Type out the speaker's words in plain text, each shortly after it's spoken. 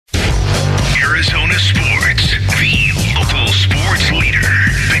Arizona sports. The local sports leader.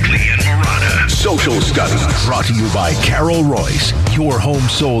 Bickley&Marotta. Social Studies. Brought to you by Carol Royce. Your home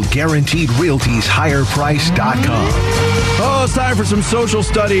sold guaranteed realties higherprice.com. Oh, it's time for some social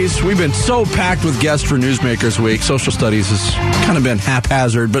studies. We've been so packed with guests for Newsmakers Week. Social studies has kind of been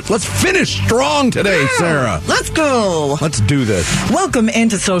haphazard, but let's finish strong today, Sarah. Let's go. Let's do this. Welcome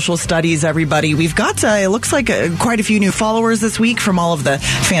into Social Studies, everybody. We've got, it looks like quite a few new followers this week from all of the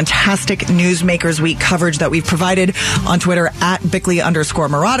fantastic Newsmakers Week coverage that we've provided on Twitter at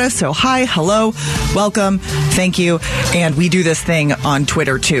Bickley_Marotta. So hi, hello, welcome, thank you. And we do this thing on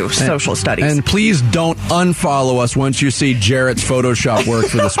Twitter too, Social Studies. And please don't unfollow us once you see Jarrett's Photoshop work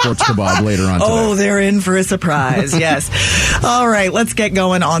for the Sports Kabob later on today. Oh, they're in for a surprise. Yes. All right, let's get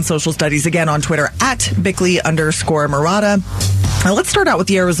going on Social Studies again on Twitter at Bickley_Marotta. Let's start out with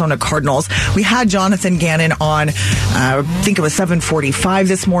the Arizona Cardinals. We had Jonathan Gannon on, I think it was 7:45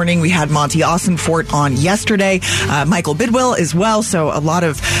 this morning. We had Monty Austinfort on yesterday. Michael Bidwill as well. So a lot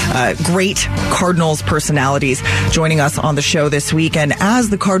of great Cardinals personalities joining us on the show this week. And as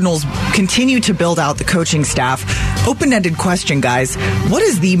the Cardinals continue to build out the coaching staff, open-ended question, guys. What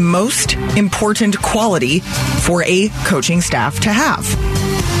is the most important quality for a coaching staff to have?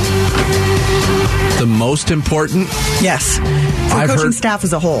 The most important? Yes. For coaching staff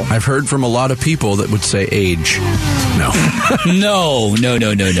as a whole. I've heard from a lot of people that would say age. No. No.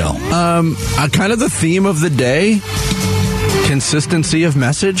 Kind of the theme of the day. Consistency of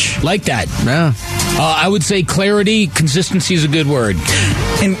message. Like that. Yeah. I would say clarity. Consistency is a good word.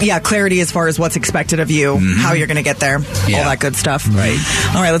 And yeah, clarity as far as what's expected of you, how you're going to get there, all that good stuff. Right.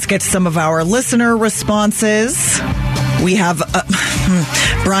 All right, let's get to some of our listener responses. We have,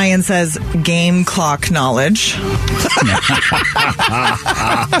 Brian says, game clock knowledge.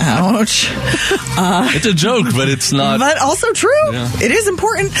 Ouch. It's a joke, but it's not. But also true. Yeah. It is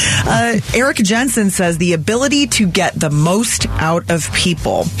important. Eric Jensen says, the ability to get the most out of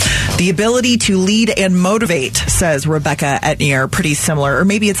people. The ability to lead and motivate, says Rebecca Etnier. Pretty similar. Or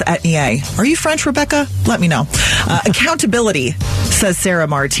maybe it's Etnier. Are you French, Rebecca? Let me know. Accountability, says Sarah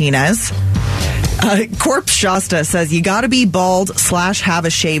Martinez. Corpse Shasta says, you gotta be bald / have a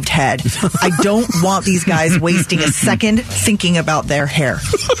shaved head. I don't want these guys wasting a second thinking about their hair.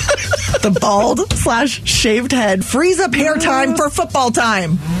 The bald / shaved head frees up hair time for football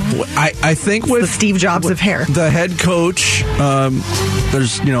time. I think with the Steve Jobs of hair. The head coach,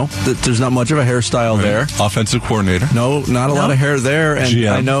 there's not much of a hairstyle there. Offensive coordinator. No, not a lot of hair there. And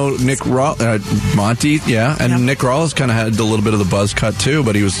GM. I know Nick Monty, and Nick Rawls kind of had a little bit of the buzz cut too,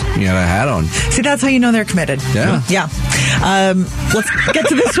 but he had a hat on. See, that's how you know they're committed. Yeah. Yeah. Let's get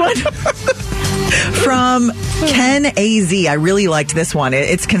to this one. From Ken AZ. I really liked this one.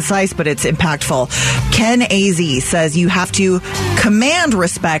 It's concise, but it's impactful. Ken AZ says you have to command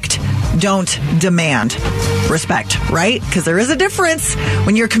respect, don't demand respect, right? Because there is a difference.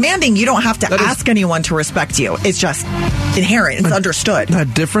 When you're commanding, you don't have to ask anyone to respect you. It's just inherent. It's understood.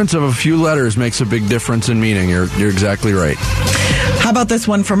 That difference of a few letters makes a big difference in meaning. You're exactly right. How about this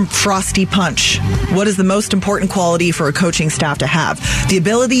one from Frosty Punch? What is the most important quality for a coaching staff to have? The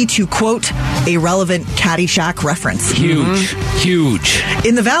ability to quote a relevant Caddyshack reference. Huge.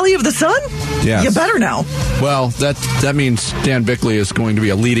 In the Valley of the Sun? Yes. You better know. Well, that means Dan Bickley is going to be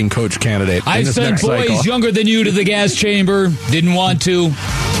a leading coach candidate. I sent boys younger than you to the gas chamber. Didn't want to.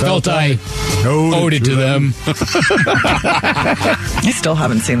 Felt I owed it to them. I still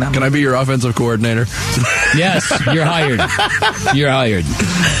haven't seen them. Can I be your offensive coordinator? Yes, you're hired. You're hired.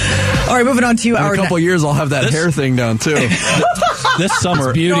 All right, moving on to In a couple years, I'll have that hair thing down, too. This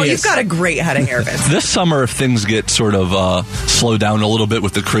summer, no, you've got a great head of hair, Vince. This summer, if things get sort of slowed down a little bit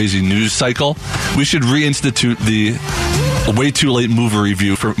with the crazy news cycle, we should reinstitute the way too late movie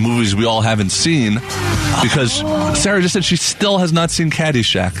review for movies we all haven't seen, because Sarah just said she still has not seen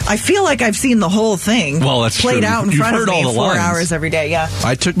Caddyshack. I feel like I've seen the whole thing. Well, that's played true. out in You've front heard of me all the 4 lines. hours every day. Yeah,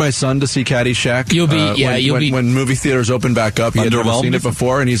 I took my son to see Caddyshack. When movie theaters open back up. He had never seen it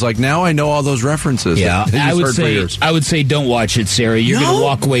before, and he's like, "Now I know all those references." Yeah, I would say don't watch it, Sarah. You're going to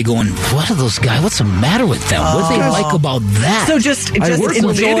walk away going, "What are those guys? What's the matter with them? What do they like about that?" So just enjoy.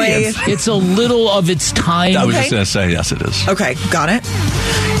 It's a little of its time. I was just going to say, yes, it is. Okay, got it.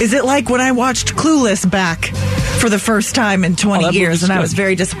 Is it like when I watched Clueless back for the first time in 20 years, and I was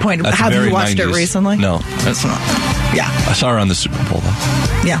very disappointed? Have you watched 90s. It recently? No. That's not. Yeah. I saw her on the Super Bowl, though.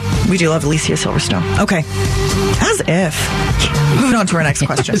 Yeah, we do love Alicia Silverstone. Okay. As if. Moving on to our next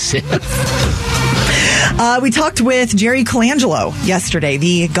question. We talked with Jerry Colangelo yesterday,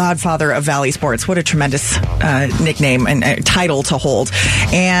 the godfather of Valley Sports. What a tremendous nickname and title to hold.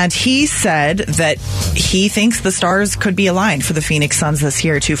 And he said that he thinks the stars could be aligned for the Phoenix Suns this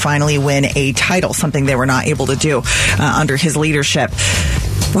year to finally win a title, something they were not able to do under his leadership.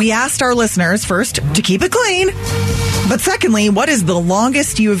 We asked our listeners, first, to keep it clean. But secondly, what is the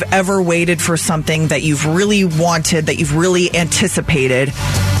longest you've ever waited for something that you've really wanted, that you've really anticipated?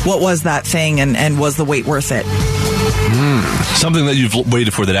 What was that thing, and was the wait worth it? Something that you've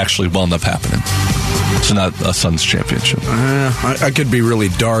waited for that actually wound up happening. So not a Suns championship. I could be really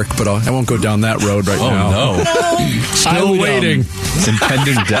dark, but I won't go down that road right now. Oh, no. Still waiting.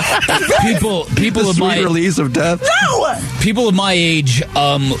 Impending death. People of my release of death. No! People of my age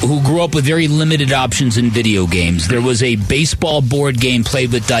who grew up with very limited options in video games. There was a baseball board game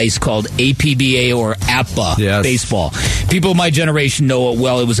played with dice called APBA or APBA baseball. People of my generation know it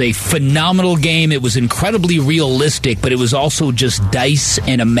well. It was a phenomenal game. It was incredibly realistic, but it was also just dice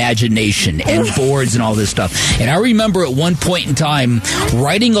and imagination and boards and all this stuff. And I remember at one point in time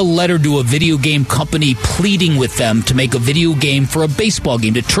writing a letter to a video game company pleading with them to make a video game for a baseball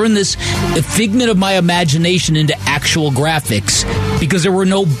game, to turn this figment of my imagination into actual graphics, because there were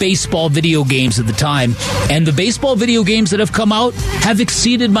no baseball video games at the time. And the baseball video games that have come out have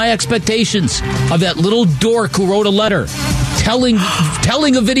exceeded my expectations. Of that little dork who wrote a letter telling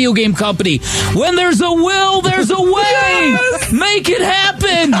a video game company, when there's a will, there's a way. Yes! Make it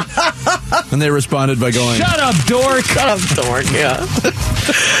happen. And they responded by going, shut up, dork. Shut up, dork, yeah.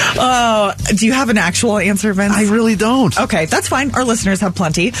 Do you have an actual answer, Vince? I really don't. Okay, that's fine. Our listeners have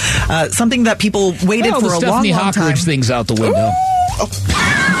plenty. Something that people waited for a long time. Hockridge thing's out the window.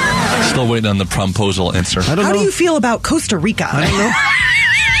 Still waiting on the promposal answer. How do you feel about Costa Rica? I don't know.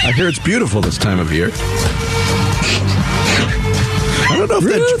 I hear it's beautiful this time of year. I don't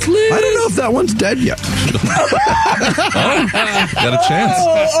know if that one's dead yet. Got a chance.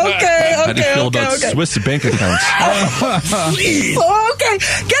 Okay. How do you feel about Swiss bank accounts? Please. Okay.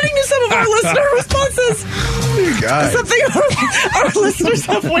 Getting to some of our listener responses. Something our listeners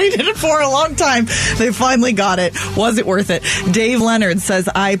have waited for a long time. They finally got it. Was it worth it? Dave Leonard says,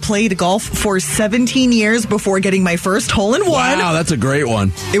 I played golf for 17 years before getting my first hole-in-one. Wow, that's a great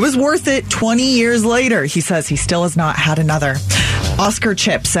one. It was worth it 20 years later. He says he still has not had another. Oscar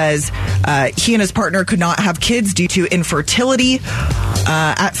Chip says he and his partner could not have kids due to infertility.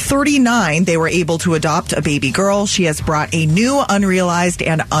 At 39, they were able to adopt a baby girl. She has brought a new, unrealized,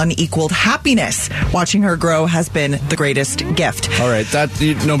 and unequaled happiness. Watching her grow has been the greatest gift. All right,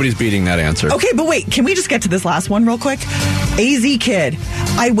 nobody's beating that answer. Okay, but wait, can we just get to this last one real quick? AZ Kid,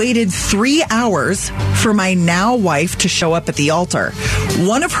 I waited 3 hours for my now wife to show up at the altar.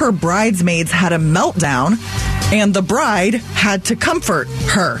 One of her bridesmaids had a meltdown, and the bride had to comfort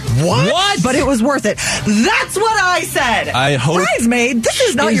her. What? But it was worth it. That's what I said. I hope. Bridesmaid, this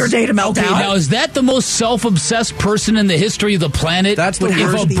is not your day to melt down. Okay, now is that the most self-obsessed person in the history of the planet? That's the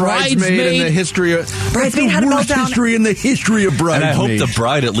worst bridesmaid in the history of... Bridesmaid had a meltdown. History in the history of bridesmaids. And I hope the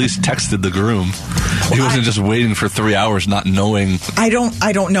bride at least texted the groom. He wasn't just waiting for 3 hours, not knowing. I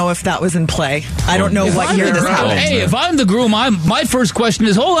don't know if that was in play. I don't know what year this happened. Hey, if I'm the groom, my first question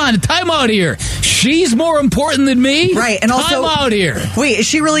is, hold on, time out here. She's more important than me? Right, and also... Time out here. Wait, is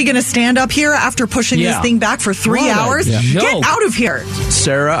she really going to stand up here after pushing this thing back for 3 hours? Get out of here.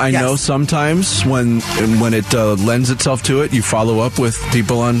 Sarah, I know sometimes when it lends itself to it, you follow up with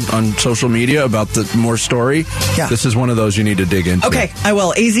people on social media about the more story. Yeah. This is one of those you need to dig into. Okay, I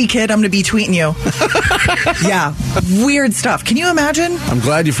will. AZ Kid, I'm going to be tweeting you. Yeah, weird stuff. Can you imagine? I'm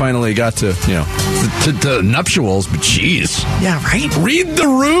glad you finally got to, to nuptials, but jeez. Yeah, right? Read the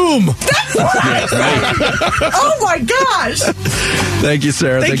room. That's right. Oh, my gosh. Thank you,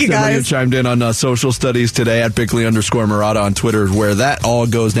 Sarah. Thanks you, guys. Everybody who chimed in on social studies today at Bickley_Marotta on Twitter, where that all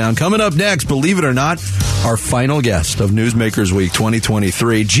goes down. Coming up next, believe it or not, our final guest of Newsmakers Week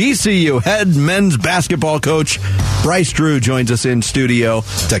 2023, GCU head men's basketball coach Bryce Drew joins us in studio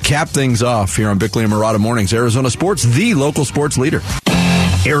to cap things off here on Bickley&Marotta Mornings. Arizona Sports, the local sports leader.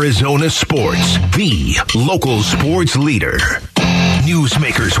 Arizona Sports, the local sports leader.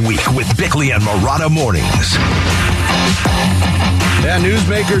 Newsmakers Week with Bickley&Marotta Mornings. Yeah,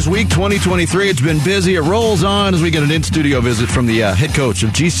 Newsmakers Week 2023. It's been busy. It rolls on as we get an in-studio visit from the head coach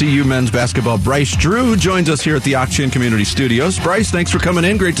of GCU men's basketball, Bryce Drew, who joins us here at the Auction Community Studios. Bryce, thanks for coming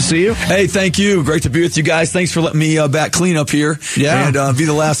in. Great to see you. Hey, thank you. Great to be with you guys. Thanks for letting me back clean up here and be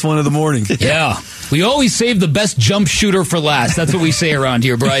the last one of the morning. Yeah. We always save the best jump shooter for last. That's what we say around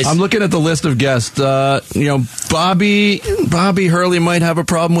here, Bryce. I'm looking at the list of guests. Bobby Hurley might have a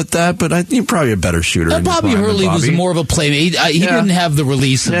problem with that, but you're probably a better shooter. Bobby Hurley was more of a playmate. He didn't have the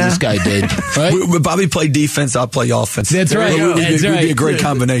release that this guy did. Right? When Bobby played defense, I'll play offense. That's right. We'd be a great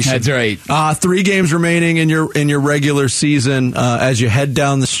combination. That's right. 3 games remaining in your regular season. As you head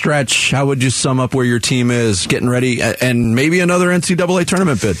down the stretch, how would you sum up where your team is getting ready and maybe another NCAA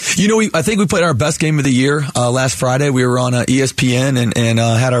tournament bid? I think we played our best game of the year last Friday. We were on ESPN and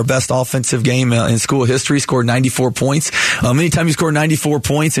had our best offensive game in school history, scored 94 points. Anytime you score 94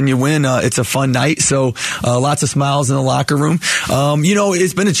 points and you win, it's a fun night. So lots of smiles in the locker room.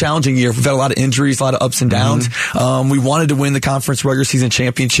 It's been a challenging year. We've had a lot of injuries, a lot of ups and downs. We wanted to win the conference regular season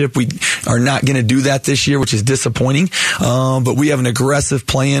championship. We are not going to do that this year, which is disappointing. But we have an aggressive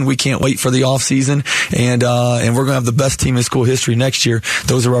plan. We can't wait for the off season, and we're going to have the best team in school history next year.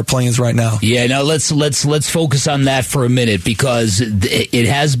 Those are our plans right now. Yeah, now let's focus on that for a minute, because it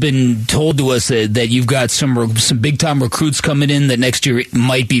has been told to us that you've got some big time recruits coming in that next year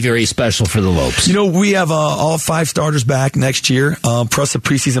might be very special for the Lopes. We have all 5 starters back next year, plus a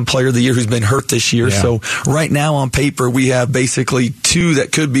preseason player of the year who's been hurt this year. Yeah. So right now on paper we have basically 2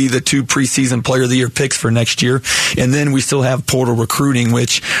 that could be the 2 preseason player of the year picks for next year, and then we still have portal recruiting,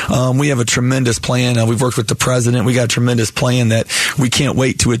 which we have a tremendous plan. We've worked with the president. We got a tremendous plan that we can't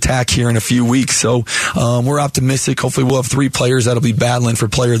wait to attack here in a few weeks. So we're optimistic. Hopefully we'll have 3 players that'll be battling for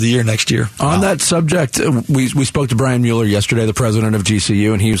player of the year next year. On that subject, we spoke to Brian Mueller yesterday, the president of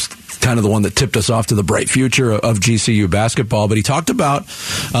GCU, and he was kind of the one that tipped us off to the bright future of GCU basketball. But he talked about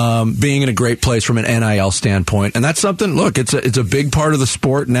being in a great place from an NIL standpoint, and that's something. Look, it's a big part of the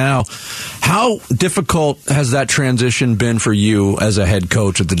sport now. How difficult has that transition been for you as a head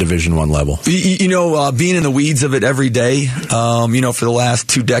coach at the Division I level? Being in the weeds of it every day, for the last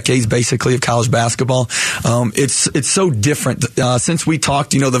 2 decades, basically, of college basketball, it's so different. Since we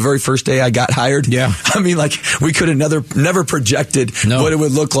talked, the very first day I got hired, we could have never projected what it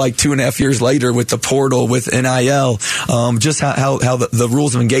would look like 2.5 years later with the portal, with NIL, just how the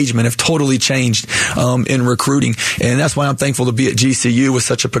rules of engagement have totally changed in recruiting. And that's why I'm thankful to be at GCU with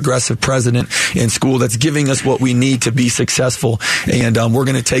such a progressive president in school that's giving us what we need to be successful. And we're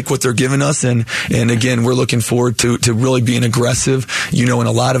going to take what they're giving us. And again, we're looking forward to really being aggressive, in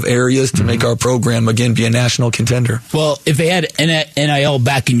a lot of areas to make our program, again, be a national contender. Well, if they had NIL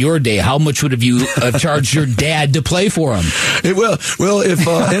back in your day, how much would have you charged your dad to play for him? Well, if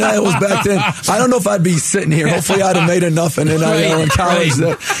NIL was back then, I don't know if I'd be sitting here. Hopefully I'd have made enough in NIL in college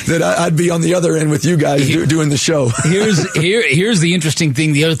that I'd be on the other end with you guys doing the show. Here's the interesting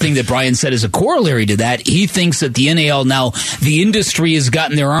thing. The other thing that Brian said is a corollary to that. He thinks that the NIL now, the industry has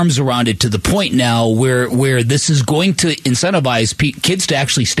gotten their arms around it to the point now where this is going to incentivize kids to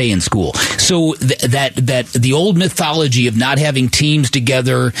actually stay in school. So that the old mythology of not having teams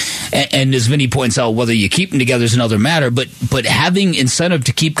together, and as Vinny points out, whether you keep them together is another matter, but having incentive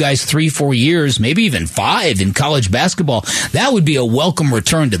to keep guys 3-4 years, maybe even 5 in college basketball, that would be a welcome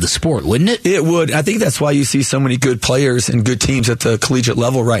return to the sport, wouldn't it? It would. I think that's why you see so many good players and good teams at the collegiate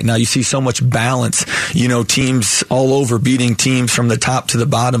level right now. You see so much balance, teams all over beating teams from the top to the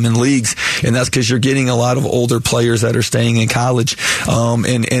bottom in leagues, and that's because you're getting a lot of older players that are staying in college,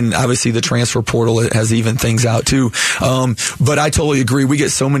 and obviously the transfer portal has even things out too. But I totally agree. We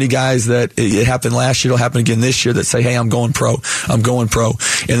get so many guys that it happened last year, it'll happen again this year, that say, hey, I'm going pro. And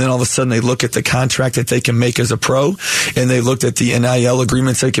then all of a sudden they look at the contract that they can make as a pro, and they looked at the NIL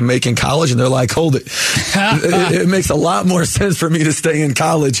agreements they can make in college, and they're like, hold it. It makes a lot more sense for me to stay in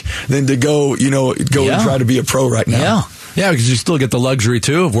college than to go and try to be a pro right now. Yeah. Yeah, because you still get the luxury,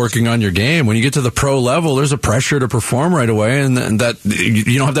 too, of working on your game. When you get to the pro level, there's a pressure to perform right away, and that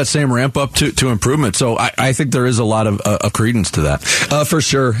you don't have that same ramp up to improvement. So I think there is a lot of credence to that. For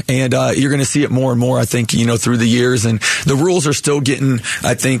sure. And you're going to see it more and more, I think, through the years. And the rules are still getting,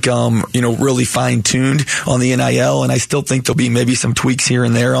 I think, really fine-tuned on the NIL, and I still think there'll be maybe some tweaks here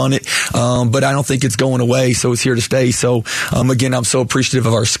and there on it. But I don't think it's going away, so it's here to stay. So, again, I'm so appreciative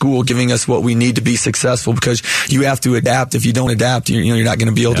of our school giving us what we need to be successful, because you have to adapt. If you don't adapt, you're not going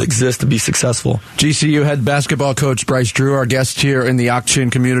to be able to exist and be successful. GCU head basketball coach Bryce Drew, our guest here in the Auction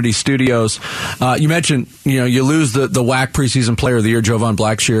Community Studios. You mentioned, you lose the WAC preseason player of the year, Jovan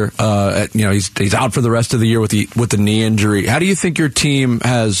Blackshear. He's out for the rest of the year with the knee injury. How do you think your team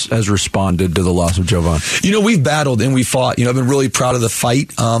has responded to the loss of Jovan? We've battled and we fought. I've been really proud of the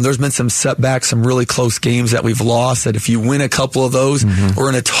fight. There's been some setbacks, some really close games that we've lost, that if you win a couple of those, we're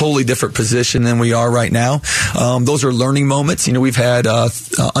in a totally different position than we are right now. Those are learning learning moments. We've had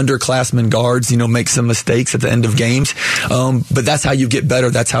underclassmen guards, make some mistakes at the end of games. But that's how you get better.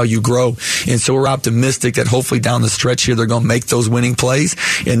 That's how you grow. And so we're optimistic that hopefully down the stretch here, they're going to make those winning plays,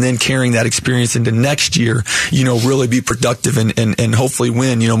 and then carrying that experience into next year, really be productive and hopefully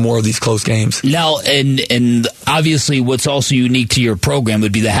win, more of these close games. Now, and obviously what's also unique to your program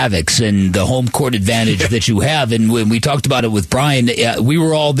would be the Havocs and the home court advantage that you have. And when we talked about it with Brian, we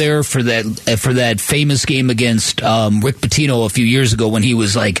were all there for that famous game against Rick Pitino a few years ago when he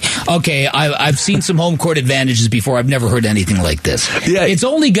was like, okay, I've seen some home court advantages before. I've never heard anything like this. Yeah, it's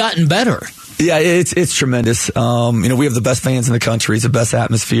only gotten better. Yeah, it's tremendous. We have the best fans in the country. It's the best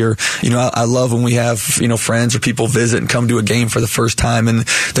atmosphere. I love when we have, friends or people visit and come to a game for the first time and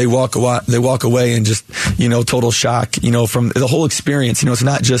they walk away and just, total shock, from the whole experience. It's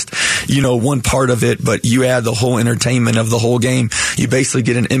not just, one part of it, but you add the whole entertainment of the whole game. You basically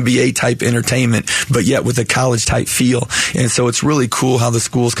get an NBA type entertainment, but yet with a college type feel. And so it's really cool how the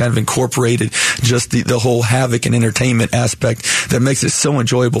school's kind of incorporated just the whole havoc and entertainment aspect that makes it so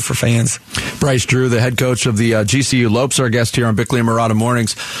enjoyable for fans. Bryce Drew, the head coach of the GCU Lopes, our guest here on Bickley&Marotta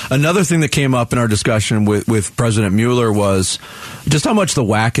Mornings. Another thing that came up in our discussion with President Mueller was just how much the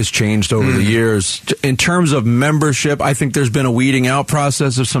WAC has changed over the years. In terms of membership, I think there's been a weeding out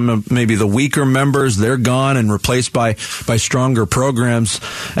process of some of maybe the weaker members. They're gone and replaced by stronger programs.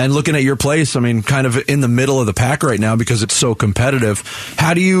 And looking at your place, kind of in the middle of the pack right now because it's so competitive.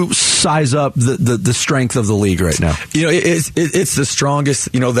 How do you size up the strength of the league right now? It's the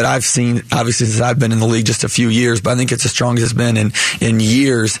strongest, that I've seen, obviously, since I've been in the league just a few years, but I think it's the strongest it's been in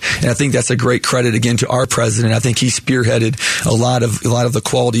years. And I think that's a great credit, again, to our president. I think he spearheaded a lot of the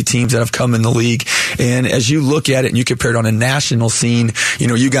quality teams that have come in the league. And as you look at it and you compare it on a national scene,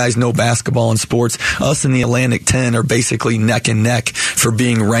 you guys know basketball and sports. Us in the Atlantic 10 are basically neck and neck for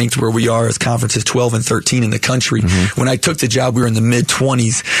being ranked where we are as conferences 12 and 13 in the country. When I took the job, we were in the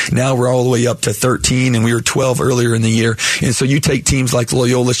mid-20s. Now we're all the way up to 13, and we were 12 earlier in the year. And so you take teams like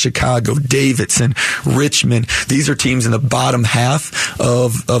Loyola Chicago, Davidson, Richmond. These are teams in the bottom half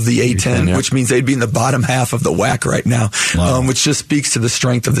of the A10, which means they'd be in the bottom half of the WAC right now, which just speaks to the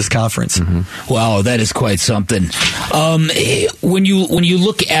strength of this conference. Wow, that is quite something. When you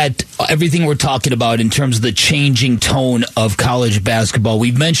look at everything we're talking about in terms of the changing tone of college basketball,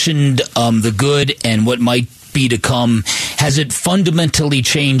 we've mentioned the good and what might be to come. Has it fundamentally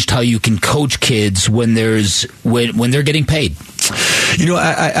changed how you can coach kids when they're getting paid?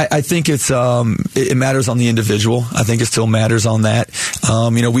 I think it matters on the individual. I think it still matters on that.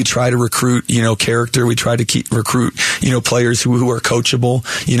 We try to recruit, character. We try to recruit, players who are coachable,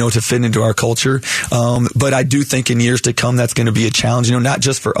 to fit into our culture. But I do think in years to come, that's going to be a challenge, not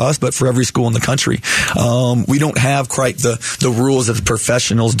just for us, but for every school in the country. We don't have quite the rules that the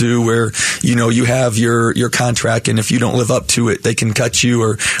professionals do where, you have your contract, and if you don't live up to it, they can cut you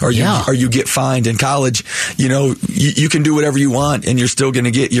or you get fined. In college, you can do whatever you want and you're still going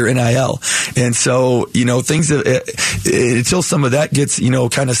to get your NIL. And so, things until some of that gets,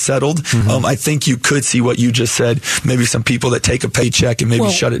 kind of settled, I think you could see what you just said, maybe some people that take a paycheck and maybe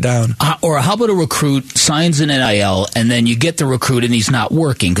shut it down. Or how about a recruit signs an NIL and then you get the recruit and he's not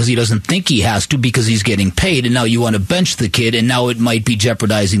working because he doesn't think he has to because he's getting paid, and now you want to bench the kid and now it might be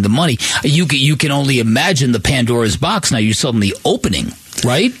jeopardizing the money. You can only imagine the Pandora's box now you're suddenly opening.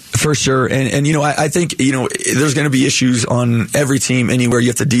 Right? For sure. And I think, there's going to be issues on every team anywhere you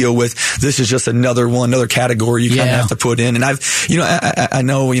have to deal with. This is just another category you kind of have to put in. And I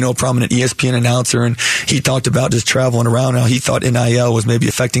know, a prominent ESPN announcer, and he talked about just traveling around how he thought NIL was maybe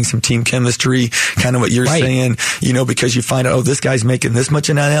affecting some team chemistry, kind of what you're saying, because you find out, this guy's making this much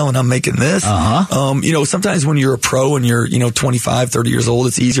NIL and I'm making this. Sometimes when you're a pro and you're, 25, 30 years old,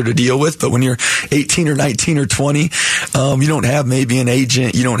 it's easier to deal with. But when you're 18 or 19 or 20, you don't have maybe an agent.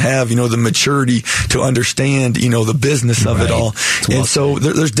 You don't have, the maturity to understand, the business of it all. And so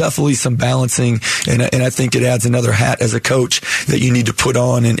there's definitely some balancing, and I think it adds another hat as a coach that you need to put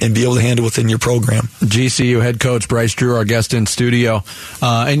on and be able to handle within your program. GCU head coach Bryce Drew, our guest in studio.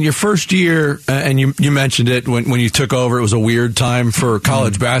 And your first year, and you mentioned it when you took over, it was a weird time for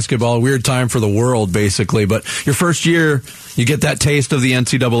college basketball, a weird time for the world, basically. But your first year, you get that taste of the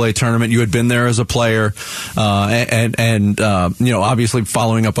NCAA tournament. You had been there as a player, and obviously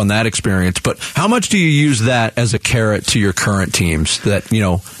following up on that experience. But how much do you use that as a carrot to your current teams? That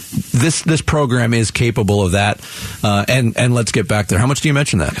this program is capable of that, and let's get back there. How much do you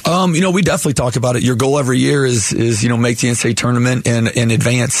mention that? We definitely talk about it. Your goal every year is make the NCAA tournament and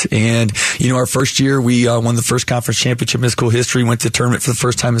advance. And our first year we won the first conference championship in school history. Went to the tournament for the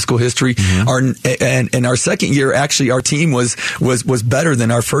first time in school history. Mm-hmm. Our second year, actually, our team was better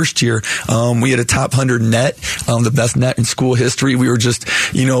than our first year. We had a top 100 net, the best net in school history. We were just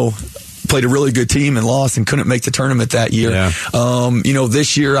played a really good team and lost and couldn't make the tournament that year. Yeah.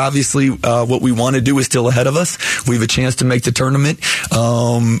 This year, obviously, what we want to do is still ahead of us. We have a chance to make the tournament.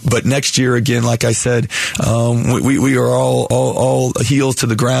 But next year, again, like I said, we are all heels to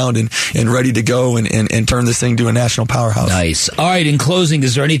the ground and ready to go and turn this thing to a national powerhouse. Nice. All right, in closing,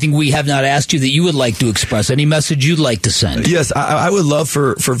 is there anything we have not asked you that you would like to express? Any message you'd like to send? Yes, I would love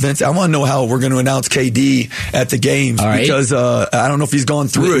for Vince. I want to know how we're going to announce KD at the games. All right. Because I don't know if he's gone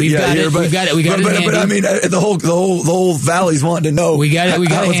through it yet here. We got it. But I mean, the whole valley's wanting to know. We got it. How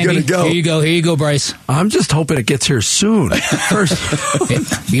it's going to go. Here you go, Bryce. I'm just hoping it gets here soon. First,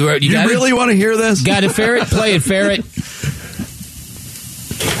 you really want to hear this? Got it, Ferret? Play it, Ferret.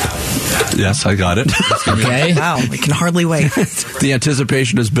 Yes, I got it. Okay. Wow, we can hardly wait. The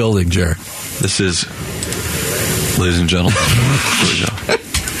anticipation is building, Jared. This is, ladies and gentlemen.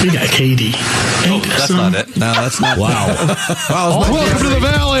 We got KD. That's not it. No, that's not. Wow. Welcome to the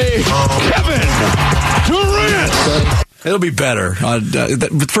Valley, Kevin Durant. It'll be better.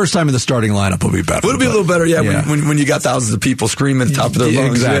 The first time in the starting lineup will be better. It'll be a little better, yeah. When you got thousands of people screaming at the top of their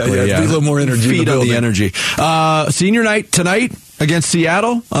lungs. Exactly, yeah. Be a little more energy. Feed on the energy. Senior night tonight against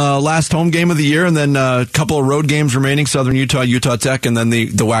Seattle. Last home game of the year, and then a couple of road games remaining, Southern Utah, Utah Tech, and then the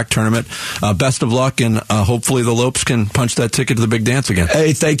WAC tournament. Best of luck, and hopefully the Lopes can punch that ticket to the big dance again.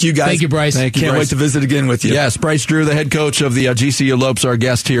 Hey, thank you, guys. Thank you, Bryce. Can't wait to visit again with you. Yes, Bryce Drew, the head coach of the GCU Lopes, our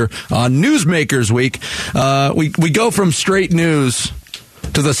guest here on Newsmakers Week. We go from straight news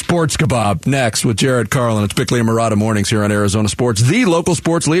to the Sports Kabob next with Jared Carlin. It's Bickley&Marotta mornings here on Arizona Sports, the local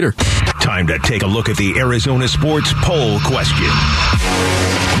sports leader. Time to take a look at the Arizona Sports poll question.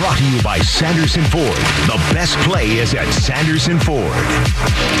 Brought to you by Sanderson Ford. The best play is at Sanderson Ford.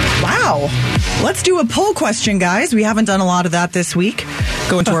 Wow. Let's do a poll question, guys. We haven't done a lot of that this week.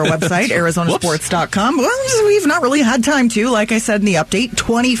 Go into our website, arizonasports.com. Well, we've not really had time to. Like I said in the update,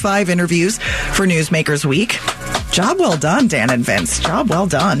 25 interviews for Newsmakers Week. Job well done, Dan and Vince. Job well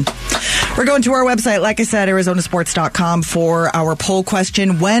done. We're going to our website, like I said, arizonasports.com for our poll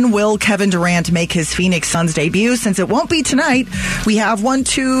question. When will Kevin Durant make his Phoenix Suns debut? Since it won't be tonight, we have 1,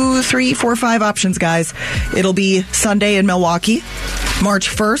 2, 3, 4, 5 options, guys. It'll be Sunday in Milwaukee, March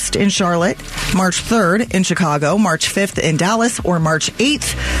 1st in Charlotte, March 3rd in Chicago, March 5th in Dallas, or March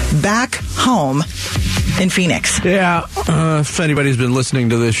 8th back home in Phoenix. Yeah, if anybody's been listening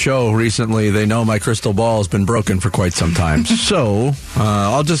to this show recently, they know my crystal ball has been broken for quite some time. So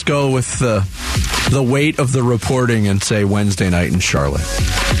I'll just go with the weight of the reporting and say Wednesday night in Charlotte.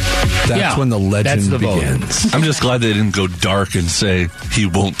 That's when the legend begins. I'm just glad they didn't go dark and say he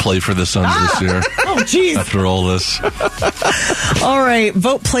won't play for the Suns this year. Oh, jeez. After all this. All right.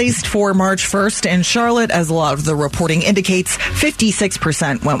 Vote placed for March 1st in Charlotte, as a lot of the reporting indicates.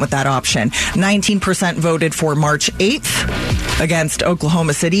 56% went with that option. 19% voted for March 8th against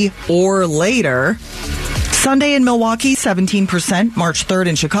Oklahoma City or later. Sunday in Milwaukee, 17%. March 3rd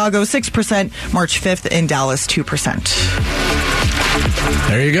in Chicago, 6%. March 5th in Dallas, 2%.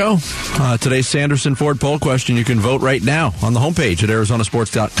 There you go. Today's Sanderson Ford poll question. You can vote right now on the homepage at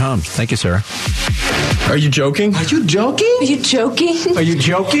arizonasports.com. Thank you, Sarah. Are you joking? Are you joking? Are you joking? Are you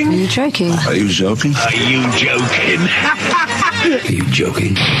joking? Are you joking? Are you joking? Are you joking? Are you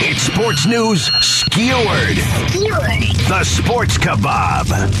joking? It's sports news skewered. The Sports Kabob.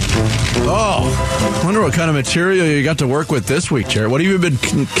 Oh, wonder what kind of material you got to work with this week, Jared. What have you been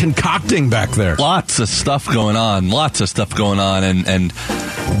concocting back there? Lots of stuff going on. And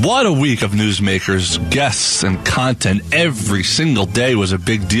what a week of Newsmakers, guests, and content. Every single day was a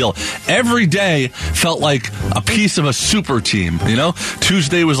big deal. Every day felt like a piece of a super team, you know?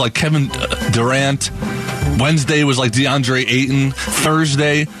 Tuesday was like Kevin Durant. Wednesday was like DeAndre Ayton.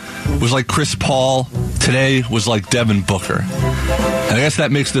 Thursday was like Chris Paul. Today was like Devin Booker. And I guess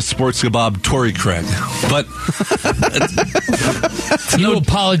that makes the Sports Kabob Torrey Craig. But you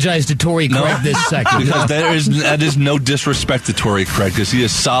apologize to Torrey Craig this second. Because that is no disrespect to Torrey Craig, because he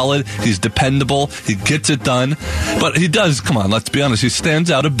is solid, he's dependable, he gets it done. But he does, come on, let's be honest, he stands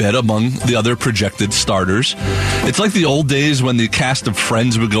out a bit among the other projected starters. It's like the old days when the cast of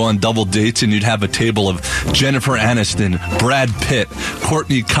Friends would go on double dates and you'd have a table of Jennifer Aniston, Brad Pitt,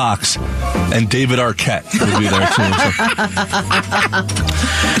 Courtney Cox, and David Arquette would be there too.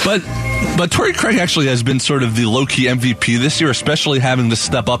 But But Torrey Craig actually has been sort of the low-key MVP this year, especially having to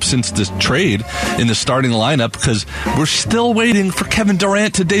step up since this trade in the starting lineup, because we're still waiting for Kevin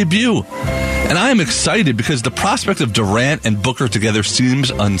Durant to debut. And I am excited because the prospect of Durant and Booker together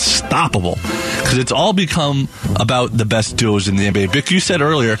seems unstoppable, because it's all become about the best duos in the NBA. Vic, you said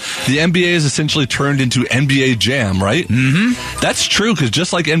earlier, the NBA is essentially turned into NBA Jam, right? Mm-hmm. That's true, because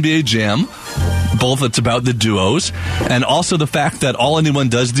just like NBA Jam, both it's about the duos, and also the fact that all anyone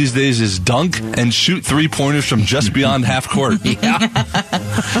does these days is dunk and shoot three-pointers from just beyond half court. Yeah.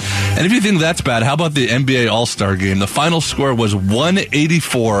 And if you think that's bad, how about the NBA All-Star Game? The final score was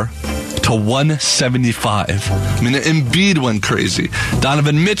 184 to 175. I mean, Embiid went crazy.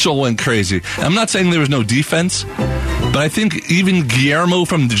 Donovan Mitchell went crazy. I'm not saying there was no defense, but I think even Guillermo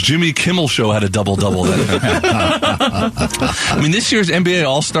from the Jimmy Kimmel Show had a double-double that time. I mean, this year's NBA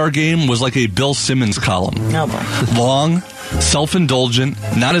All-Star Game was like a Bill Simmons column. Oh, boy. Long, self-indulgent,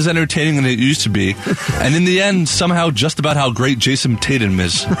 not as entertaining as it used to be, and in the end, somehow just about how great Jason Tatum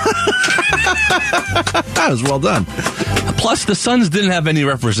is. That was well done. Plus, the Suns didn't have any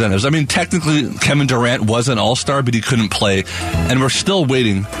representatives. I mean, technically, Kevin Durant was an all-star, but he couldn't play, and we're still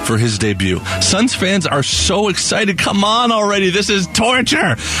waiting for his debut. Suns fans are so excited. Come on already. This is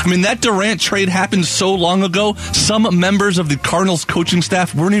torture. I mean, that Durant trade happened so long ago, some members of the Cardinals coaching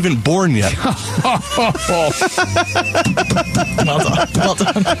staff weren't even born yet. Well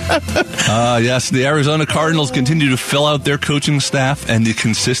done. Yes, the Arizona Cardinals continue to fill out their coaching staff, and the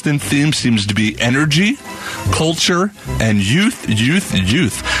consistent theme seems to be energy, culture, and youth.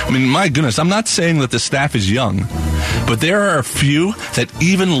 I mean, my goodness, I'm not saying that the staff is young, but there are a few that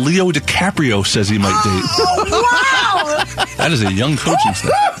even Leo DiCaprio says he might date. Oh, wow! That is a young coaching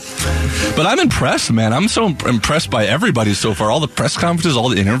staff. But I'm impressed, man. I'm so impressed by everybody so far. All the press conferences, all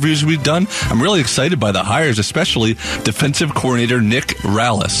the interviews we've done. I'm really excited by the hires, especially defensive coordinator Nick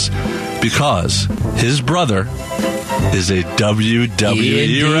Rallis, because his brother is a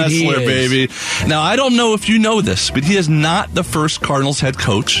WWE wrestler, baby. Now, I don't know if you know this, but he is not the first Cardinals head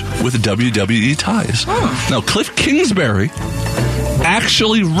coach with WWE ties. Now, Cliff Kingsbury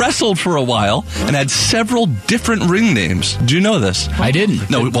actually wrestled for a while and had several different ring names. Do you know this? I didn't.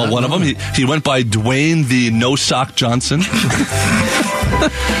 No, well, one of them, he went by Dwayne the No Sock Johnson.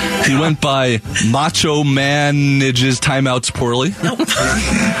 He went by Macho Manages Timeouts Poorly.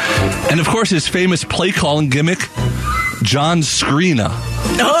 And, of course, his famous play calling gimmick, John Screena.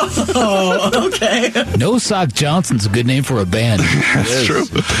 Oh, okay. No Sock Johnson's a good name for a band. That's true.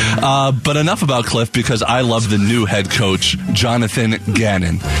 But enough about Cliff, because I love the new head coach, Jonathan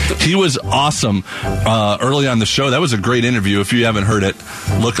Gannon. He was awesome early on the show. That was a great interview. If you haven't heard it,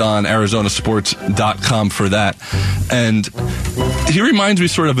 look on ArizonaSports.com for that. And he reminds me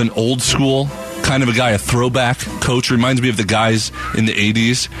sort of an old school kind of a guy, a throwback coach. Reminds me of the guys in the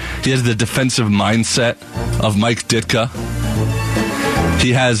 80s. He has the defensive mindset of Mike Ditka.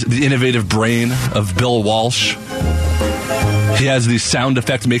 He has the innovative brain of Bill Walsh. He has the sound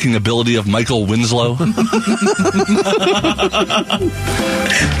effect making ability of Michael Winslow.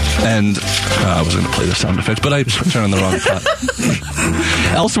 And I was going to play the sound effects, but I turned on the wrong spot.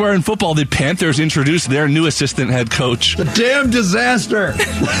 Elsewhere in football, the Panthers introduced their new assistant head coach. The damn disaster. Did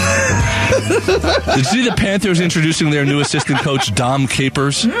you see the Panthers introducing their new assistant coach, Dom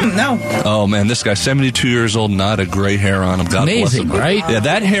Capers? No. Oh, man, this guy, 72 years old, not a gray hair on him. God Amazing, bless him. right? Yeah,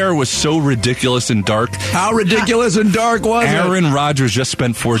 that hair was so ridiculous and dark. How ridiculous and dark was it? Aaron Rodgers just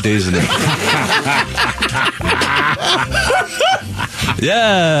spent 4 days in it.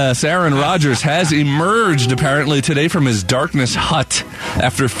 Yes, Aaron Rodgers has emerged apparently today from his darkness hut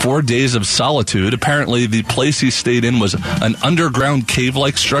after 4 days of solitude. Apparently, the place he stayed in was an underground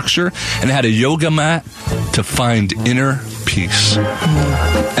cave-like structure and had a yoga mat to find inner peace.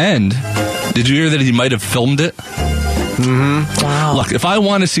 And did you hear that he might have filmed it? Mm-hmm. Wow. Look, if I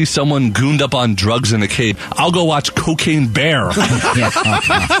want to see someone gooned up on drugs in a cave, I'll go watch Cocaine Bear.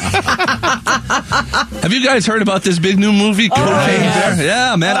 Have you guys heard about this big new movie, Cocaine Bear?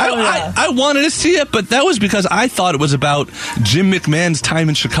 Yeah, man. I wanted to see it, but that was because I thought it was about Jim McMahon's time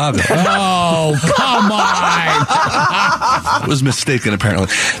in Chicago. Oh, come on. I was mistaken, apparently.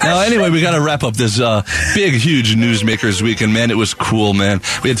 Now, anyway, we got to wrap up this big, huge Newsmakers week, and, man, it was cool, man.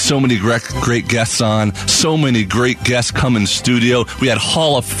 We had so many great guests on, so many great guests come in studio. We had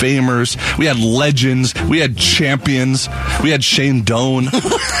Hall of Famers. We had legends. We had champions. We had Shane Doan.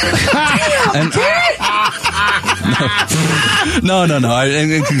 No.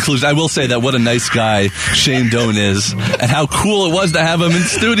 In conclusion, I will say that what a nice guy Shane Doan is, and how cool it was to have him in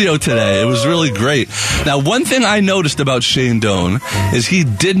studio today. It was really great. Now, one thing I noticed about Shane Doan is he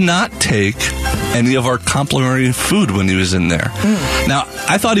did not take any of our complimentary food when he was in there. Now,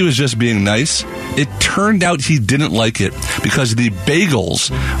 I thought he was just being nice. It turned out he didn't like it because the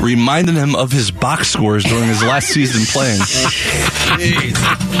bagels reminded him of his box scores during his last season playing.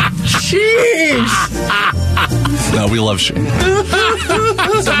 No, we love Shane.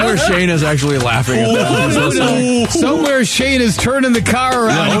 Somewhere Shane is actually laughing at that. Somewhere Shane is turning the car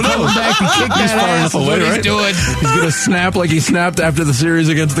around and coming back to kick that ass. That's what he's doing. He's going to snap like he snapped after the series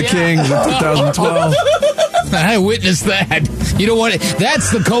against the Kings in 2012. I witnessed that. You don't want it.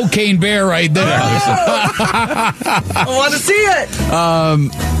 That's the cocaine bear right there. I want to see it.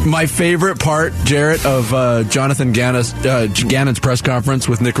 My favorite part, Jarrett, of Jonathan Gannon's press conference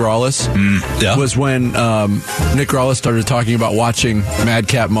with Nick Rawlis was when Nick Rawlis started talking about watching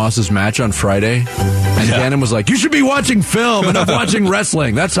Madcap Moss's match on Friday. And Gannon was like, you should be watching film and not watching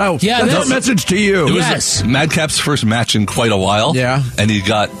wrestling. That's how. That's a message to you. It was Madcap's first match in quite a while. Yeah. And he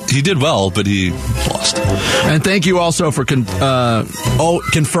did well, but he lost. And thank you also for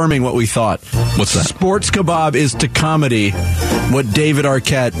confirming what we thought. What's that? Sports Kabob is to comedy what David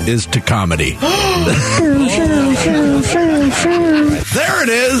Arquette is to comedy. There it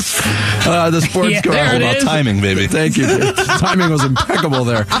is. The Sports Kabob. About timing, baby. Thank you. Timing was impeccable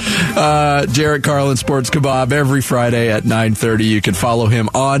there. Jarrett Carlin, Sports Kabob, every Friday at 9:30. You can follow him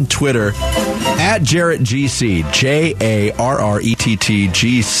on Twitter at JarrettGC, JarrettGC.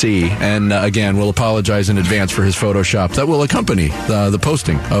 And again, we'll apologize in advance for his Photoshop that will accompany the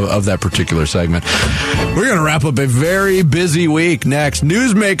posting of that particular segment. We're going to wrap up a very busy week next.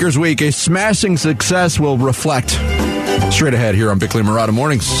 Newsmakers Week, a smashing success will reflect straight ahead here on Bickley&Marotta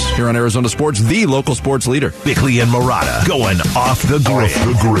Mornings, here on Arizona Sports, the local sports leader. Bickley&Marotta, going off the grid.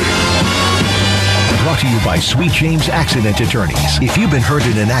 Brought to you by Sweet James Accident Attorneys. If you've been hurt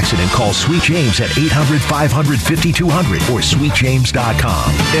in an accident, call Sweet James at 800-500-5200 or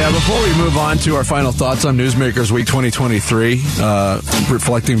sweetjames.com. Yeah, before we move on to our final thoughts on Newsmakers Week 2023,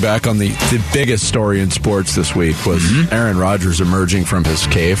 reflecting back on the biggest story in sports this week was Aaron Rodgers emerging from his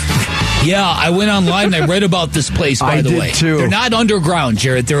cave. Yeah, I went online and I read about this place, by the way. I did too. They're not underground,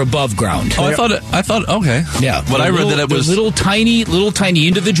 Jarrett. They're above ground. Oh, I thought, okay. Yeah. But I read that it was little tiny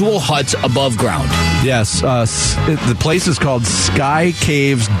individual huts above ground. Yes, the place is called Sky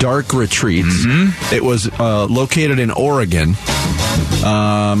Caves Dark Retreats. It was located in Oregon.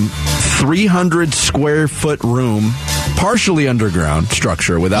 300 square foot room, partially underground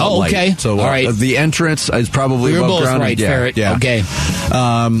structure without light. Okay. So all right. The entrance is probably above both ground. Right, Ferret. Yeah. Okay.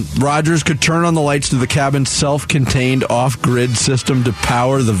 Rodgers could turn on the lights to the cabin's self-contained off-grid system to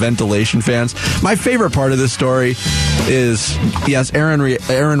power the ventilation fans. My favorite part of this story is, yes,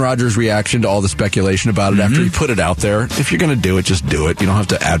 Aaron Rodgers' reaction to all the speculation about it after he put it out there. If you're going to do it, just do it. You don't have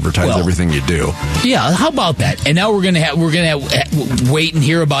to advertise everything you do. Yeah, how about that? And now we're gonna wait and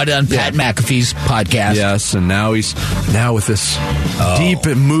hear about it on Pat McAfee's podcast. Yes, and now with this deep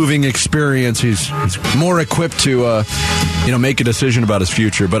and moving experience, he's more equipped to make a decision about his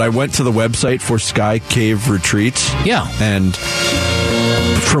future. But I went to the website for Sky Cave Retreats. Yeah, and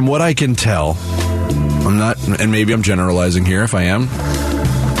from what I can tell, I'm not, and maybe I'm generalizing here. If I am,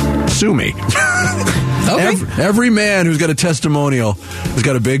 sue me. Okay. Every man who's got a testimonial has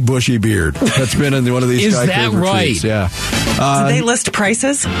got a big bushy beard that's been in one of these Sky Cave retreats. Yeah. Did they list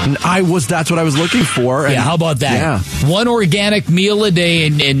prices? That's what I was looking for. And how about that? Yeah. One organic meal a day,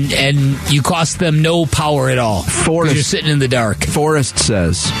 and you cost them no power at all. You're sitting in the dark. Forrest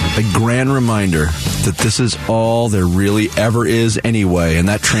says, a grand reminder that this is all there really ever is anyway, and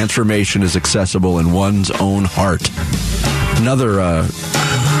that transformation is accessible in one's own heart.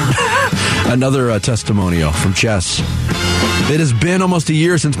 Another testimonial from Jess. It has been almost a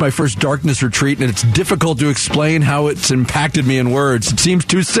year since my first darkness retreat, and it's difficult to explain how it's impacted me in words. It seems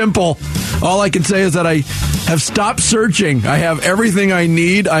too simple. All I can say is that I have stopped searching. I have everything I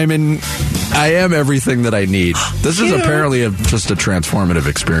need. I am everything that I need. This is apparently just a transformative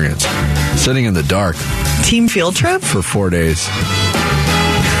experience. Sitting in the dark. Team field trip? For 4 days.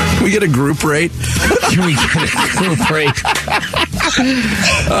 Can we get a group rate? Can we get a group rate?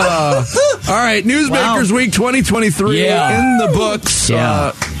 All right, Newsmakers Week 2023 in the books.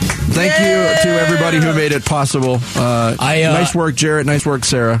 Yeah. Thank you to everybody who made it possible. Nice work, Jarrett. Nice work,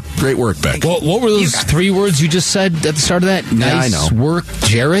 Sarah. Great work, Beck. What were those 3 words you just said at the start of that? Nice work,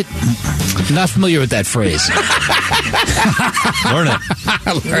 Jarrett. I'm not familiar with that phrase. Learn it.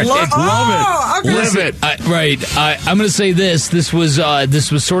 Love it. Live it. I'm going to say this. This was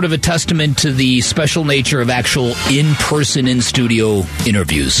sort of a testament to the special nature of actual in-person, in-studio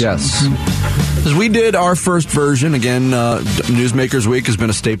interviews. Yes. As we did our first version, again, Newsmakers Week has been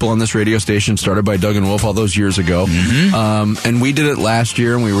a staple on this radio station, started by Doug and Wolf all those years ago. Mm-hmm. And we did it last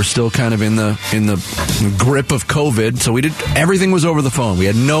year, and we were still kind of in the grip of COVID, so everything was over the phone. We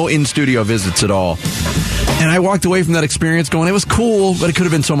had no in-studio visits at all. And I walked away from that experience going, it was cool, but it could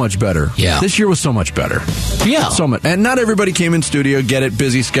have been so much better. Yeah. This year was so much better. Yeah. So much. And not everybody came in studio, get it,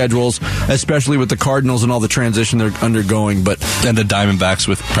 busy schedules, especially with the Cardinals and all the transition they're undergoing. And the Diamondbacks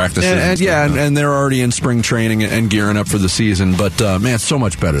with practices. And they're already in spring training and gearing up for the season. But, man, it's so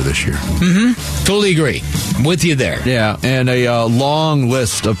much better this year. Mm-hmm. Totally agree. With you there. Yeah, and a long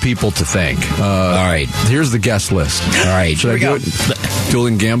list of people to thank. All right. Here's the guest list. All right. Should I do it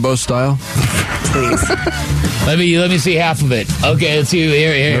Dueling Gambo style? Please. Let me see half of it. Okay, let's see.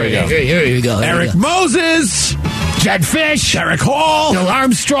 Here we go. Eric Moses, Jed Fish, Eric Hall, Bill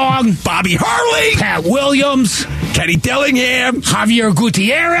Armstrong, Bobby Harley, Pat Williams, Kenny Dillingham, Javier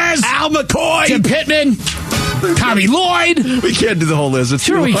Gutierrez, Al McCoy, Tim Pittman, Tommy Lloyd. We can't do the whole list.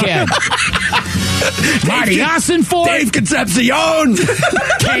 Sure we can. Marty Ossenford, Dave Concepcion,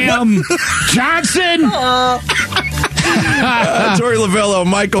 Cam Johnson, Tori Lavello,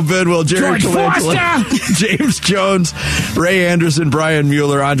 Michael Bidwell, Jerry George Calantula, James Jones, Ray Anderson, Brian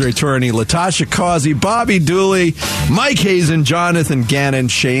Mueller, Andre Tourney, Latasha Causey, Bobby Dooley, Mike Hazen, Jonathan Gannon,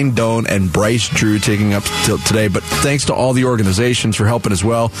 Shane Doan, and Bryce Drew taking up today. But thanks to all the organizations for helping as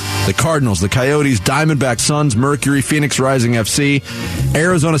well. The Cardinals, the Coyotes, Diamondback Suns, Mercury, Phoenix Rising FC,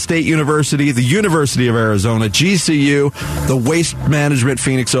 Arizona State University, the University of Arizona, GCU, the Waste Management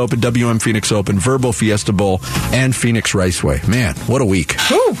Phoenix Open, WM Phoenix Open, Verbo Fiesta Bowl, and Phoenix Raceway. Man, what a week.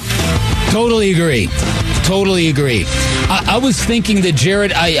 Woo. Totally agree. I was thinking that,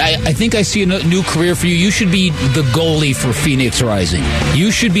 Jared, I think I see a new career for you. You should be the goalie for Phoenix Rising.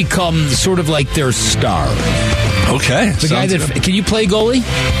 You should become sort of like their star. Okay. The guy that can you play goalie?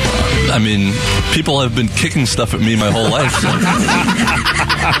 I mean, people have been kicking stuff at me my whole life. So.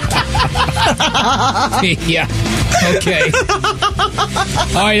 Yeah. Okay.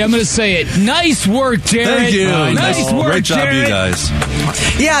 All right, I'm going to say it. Nice work, Jared. Thank you. Nice work, Great job, Jared. you guys.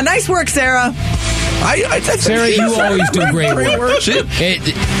 Yeah, nice work, Sarah. Sarah, you always do great work.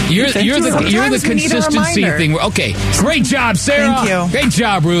 You're the consistency thing. Okay, great job, Sarah. Thank you. Great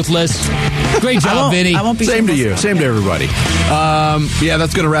job, Ruthless. Great job, Vinny. I won't be Same to you. Same to everybody. Yeah,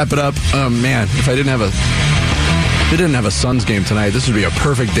 that's going to wrap it up. Man, if I didn't have a Suns game tonight, this would be a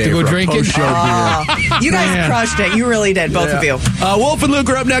perfect day to go for drinking. a post-show beer. You guys crushed it. You really did, both of you. Wolf and Luke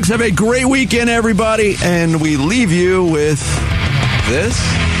are up next. Have a great weekend, everybody. And we leave you with this.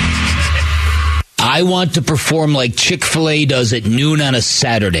 I want to perform like Chick-fil-A does at noon on a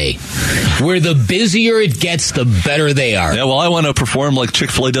Saturday, where the busier it gets, the better they are. Yeah, well, I want to perform like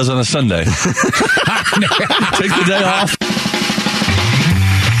Chick-fil-A does on a Sunday. Take the day off.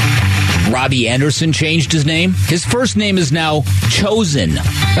 Robbie Anderson changed his name. His first name is now Chosen.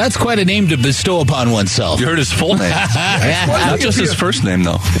 That's quite a name to bestow upon oneself. You heard his full name. Not just his first name,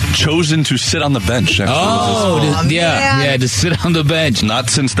 though. Chosen to sit on the bench. Yeah, to sit on the bench. Not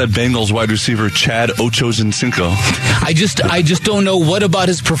since that Bengals wide receiver, Chad Ochocinco. I just don't know what about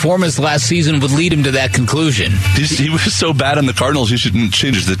his performance last season would lead him to that conclusion. He was so bad on the Cardinals, you shouldn't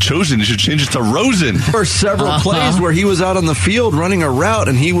change it to Chosen. You should change it to Rosen. There were several plays where he was out on the field running a route,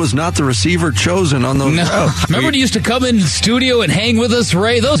 and he was not the receiver chosen on those routes. Remember when he used to come in the studio and hang with us,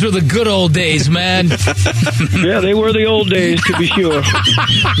 Ray? Those were the good old days, man. Yeah, they were the old days, to be sure.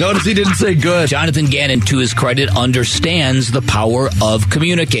 Notice he didn't say good. Jonathan Gannon, to his credit, understands the power of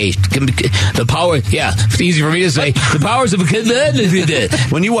communication. The power, it's easy for me to say. The powers of...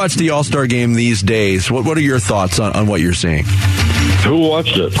 When you watch the All-Star game these days, what are your thoughts on what you're seeing? Who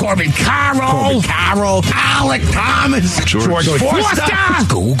watched it? Corbin Carroll, Alec Thomas, George Forster.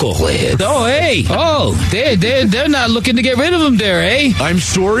 Google it. Oh, hey. Oh, they're not looking to get rid of him there, eh? I'm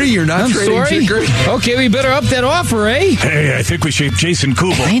sorry, you're not trading Chicker. Okay, we better up that offer, eh? Hey, I think we should Jason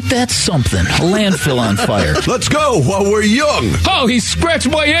Kubel. Ain't that something? A landfill on fire. Let's go while we're young. Oh, he scratched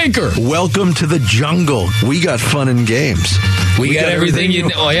my anchor. Welcome to the jungle. We got fun and games. We got everything you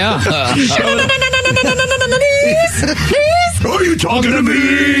know. Oh, yeah. Are you talking to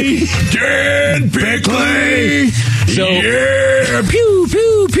me? Dan Bickley? So, pew,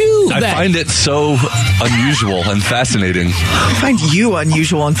 pew, pew. I find it so unusual and fascinating. I find you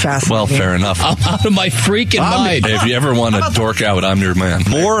unusual and fascinating. Well, fair enough. I'm out of my freaking mind. Hey, if you ever want to dork out, I'm your man.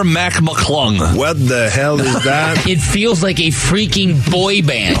 More Mac McClung. What the hell is that? It feels like a freaking boy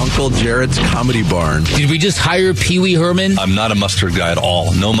band. Uncle Jarrett's Comedy Barn. Did we just hire Pee Wee Herman? I'm not a mustard guy at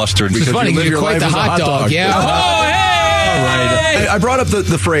all. No mustard. It's funny, you're quite the hot dog. Yeah. Oh, hey! All right. I brought up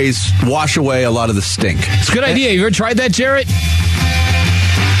the phrase, wash away a lot of the stink. It's a good idea. You ever tried that, Jarrett?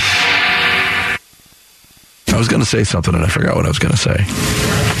 I was going to say something and I forgot what I was going to say.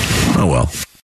 Oh, well.